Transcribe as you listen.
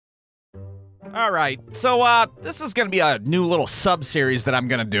Alright, so this is gonna be a new little sub-series that I'm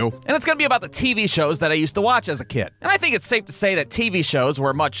gonna do, and it's gonna be about the TV shows that I used to watch as a kid. And I think it's safe to say that TV shows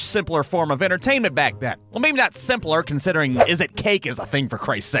were a much simpler form of entertainment back then. Well, maybe not simpler, considering Is It Cake is a thing, for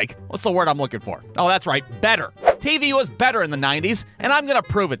Christ's sake. What's the word I'm looking for? Oh, that's right, better. TV was better in the 90s, and I'm gonna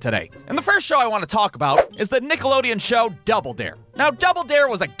prove it today. And the first show I want to talk about is the Nickelodeon show Double Dare. Now, Double Dare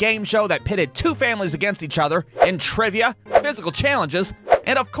was a game show that pitted two families against each other in trivia, physical challenges,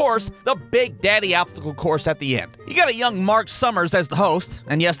 and of course, the Big Daddy obstacle course at the end. You got a young Mark Summers as the host,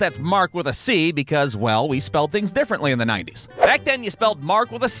 and yes, that's Mark with a C because, well, we spelled things differently in the 90s. Back then, you spelled Mark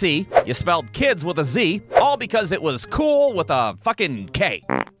with a C, you spelled kids with a Z, all because it was cool with a fucking K.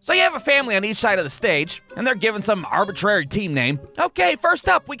 So you have a family on each side of the stage, and they're given some arbitrary team name. Okay, first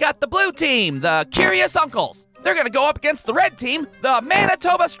up, we got the blue team, the Curious Uncles. They're gonna go up against the red team, the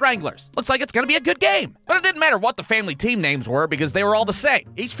Manitoba Stranglers. Looks like it's gonna be a good game. But it didn't matter what the family team names were because they were all the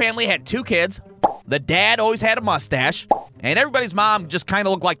same. Each family had two kids, the dad always had a mustache, and everybody's mom just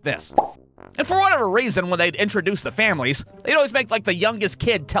kinda looked like this. And for whatever reason, when they'd introduce the families, they'd always make like the youngest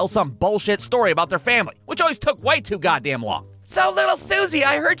kid tell some bullshit story about their family, which always took way too goddamn long. So, little Susie,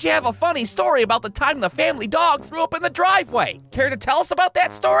 I heard you have a funny story about the time the family dog threw up in the driveway. Care to tell us about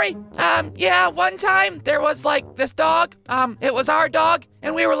that story? Yeah, one time there was like this dog. It was our dog,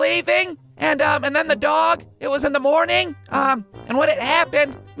 and we were leaving, and then the dog, it was in the morning, and when it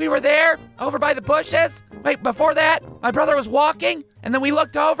happened, we were there over by the bushes. Wait, before that, my brother was walking, and then we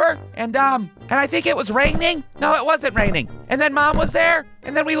looked over, and I think it was raining. No, it wasn't raining. And then Mom was there,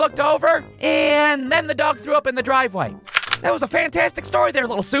 and then we looked over, and then the dog threw up in the driveway. That was a fantastic story there,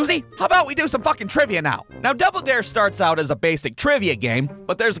 little Susie. How about we do some fucking trivia now? Now, Double Dare starts out as a basic trivia game,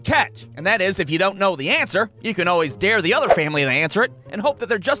 but there's a catch. And that is, if you don't know the answer, you can always dare the other family to answer it and hope that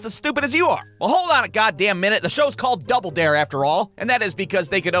they're just as stupid as you are. Well, hold on a goddamn minute. The show's called Double Dare after all, and that is because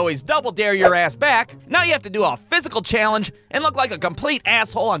they could always double dare your ass back. Now you have to do a physical challenge and look like a complete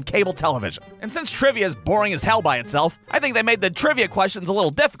asshole on cable television. And since trivia is boring as hell by itself, I think they made the trivia questions a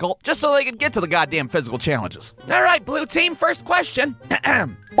little difficult just so they could get to the goddamn physical challenges. All right, blue team. First question.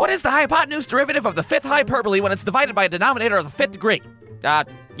 What is the hypotenuse derivative of the fifth hyperbole when it's divided by a denominator of the fifth degree?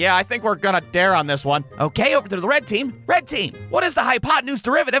 Yeah, I think we're gonna dare on this one. Okay, over to the red team. Red team, what is the hypotenuse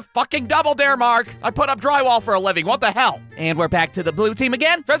derivative? Fucking double dare, Mark. I put up drywall for a living, what the hell? And we're back to the blue team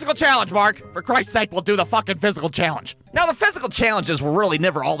again. Physical challenge, Mark. For Christ's sake, we'll do the fucking physical challenge. Now, the physical challenges were really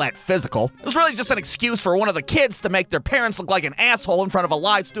never all that physical. It was really just an excuse for one of the kids to make their parents look like an asshole in front of a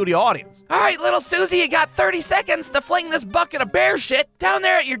live studio audience. All right, little Susie, you got 30 seconds to fling this bucket of bear shit down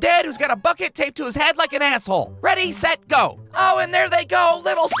there at your dad who's got a bucket taped to his head like an asshole. Ready, set, go. Oh, and there they go.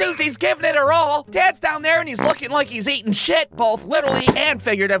 Little Susie's giving it her all. Dad's down there and he's looking like he's eating shit, both literally and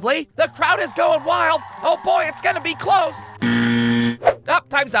figuratively. The crowd is going wild. Oh boy, it's gonna be close.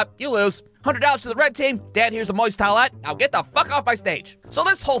 Time's up. You lose. $100 to the red team. Dad, here's a moist towelette. Now get the fuck off my stage. So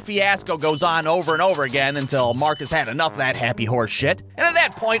this whole fiasco goes on over and over again until Mark has had enough of that happy horse shit. And at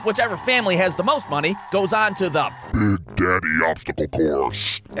that point, whichever family has the most money goes on to the Big Daddy obstacle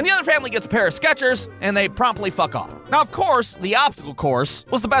course. And the other family gets a pair of Skechers, and they promptly fuck off. Now, of course, the obstacle course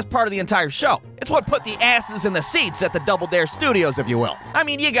was the best part of the entire show. It's what put the asses in the seats at the Double Dare studios, if you will. I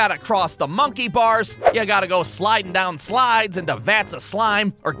mean, you gotta cross the monkey bars, you gotta go sliding down slides into vats of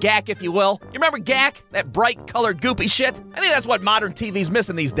slime, or gack, if you will. You remember gack? That bright colored goopy shit? I think that's what modern TV's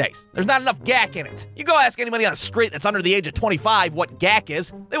missing these days. There's not enough gack in it. You go ask anybody on the street that's under the age of 25 what gack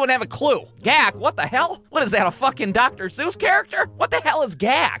is, they wouldn't have a clue. Gack? What the hell? What is that, a fucking Dr. Seuss character? What the hell is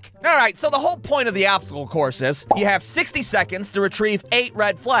gack? Alright, so the whole point of the obstacle course is you have 60 seconds to retrieve 8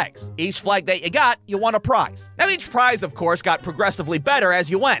 red flags. Each flag that you got, you won a prize. Now each prize, of course, got progressively better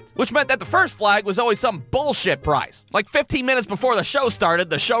as you went, which meant that the first flag was always some bullshit prize. Like 15 minutes before the show started,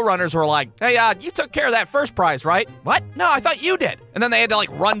 the showrunners were like, hey, you took care of that first prize, right? What? No, I thought you did. And then they had to like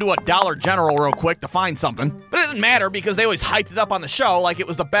run to a Dollar General real quick to find something. But it didn't matter because they always hyped it up on the show like it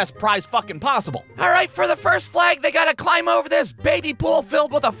was the best prize fucking possible. All right, for the first flag, they gotta climb over this baby pool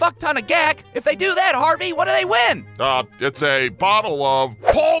filled with a fuck ton of gack. If they do that, Harvey, what do they win? It's a bottle of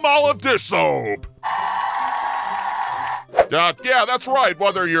Palmolive dish soap. Yeah, that's right.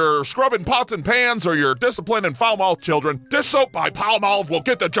 Whether you're scrubbing pots and pans or you're disciplining foul-mouthed children, dish soap by Palmolive will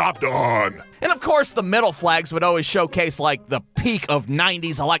get the job done. And of course, the middle flags would always showcase, like, the peak of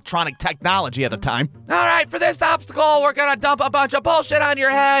 90s electronic technology at the time. All right, for this obstacle, we're gonna dump a bunch of bullshit on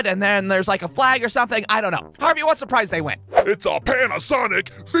your head, and then there's like a flag or something. I don't know. Harvey, what's the prize they win? It's a Panasonic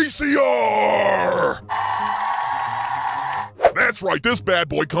VCR! Man, That's right, this bad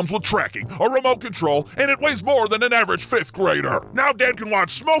boy comes with tracking, a remote control, and it weighs more than an average 5th grader. Now Dad can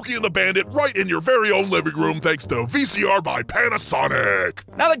watch Smokey and the Bandit right in your very own living room thanks to VCR by Panasonic.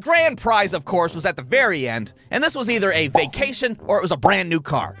 Now the grand prize, of course, was at the very end, and this was either a vacation or it was a brand new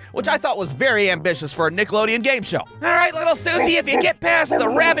car, which I thought was very ambitious for a Nickelodeon game show. All right, little Susie, if you get past the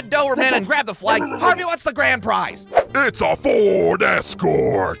rabid Doberman and grab the flag, Harvey, what's the grand prize? It's a Ford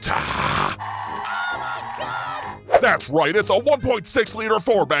Escort. That's right, it's a 1.6-liter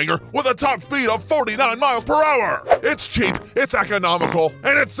four-banger with a top speed of 49 miles per hour. It's cheap, it's economical,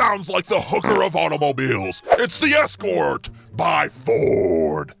 and it sounds like the hooker of automobiles. It's the Escort by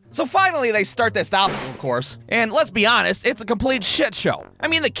Ford. So finally they start this obstacle course, and let's be honest, it's a complete shit show. I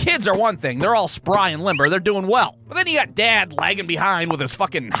mean, the kids are one thing, they're all spry and limber, they're doing well. But then you got Dad lagging behind with his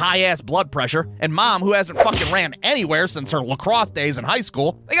fucking high-ass blood pressure, and Mom, who hasn't fucking ran anywhere since her lacrosse days in high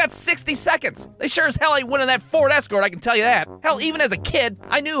school, they got 60 seconds. They sure as hell ain't winning that Ford Escort, I can tell you that. Hell, even as a kid,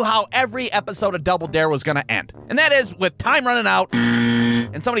 I knew how every episode of Double Dare was gonna end. And that is with time running out,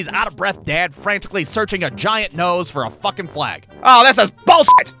 and somebody's out-of-breath dad frantically searching a giant nose for a fucking flag. Oh, this is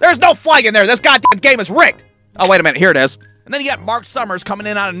bullshit! There's no flag in there! This goddamn game is rigged! Oh, wait a minute, here it is. And then you got Mark Summers coming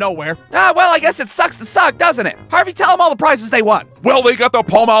in out of nowhere. Ah, well, I guess it sucks to suck, doesn't it? Harvey, tell them all the prizes they won. Well, they got the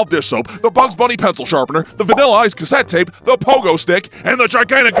Palmolive dish soap, the Bugs Bunny pencil sharpener, the Vanilla Ice cassette tape, the Pogo stick, and the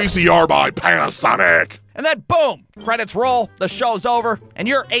gigantic VCR by Panasonic. And then boom, credits roll, the show's over, and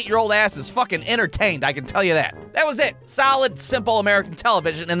your 8-year-old ass is fucking entertained, I can tell you that. That was it. Solid, simple American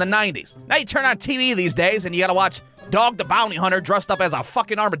television in the 90s. Now you turn on TV these days and you gotta watch Dog the Bounty Hunter dressed up as a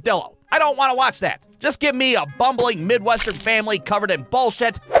fucking armadillo. I don't want to watch that. Just give me a bumbling Midwestern family covered in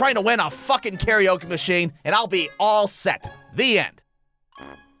bullshit trying to win a fucking karaoke machine, and I'll be all set. The end.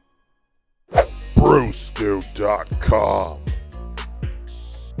 brewstew.com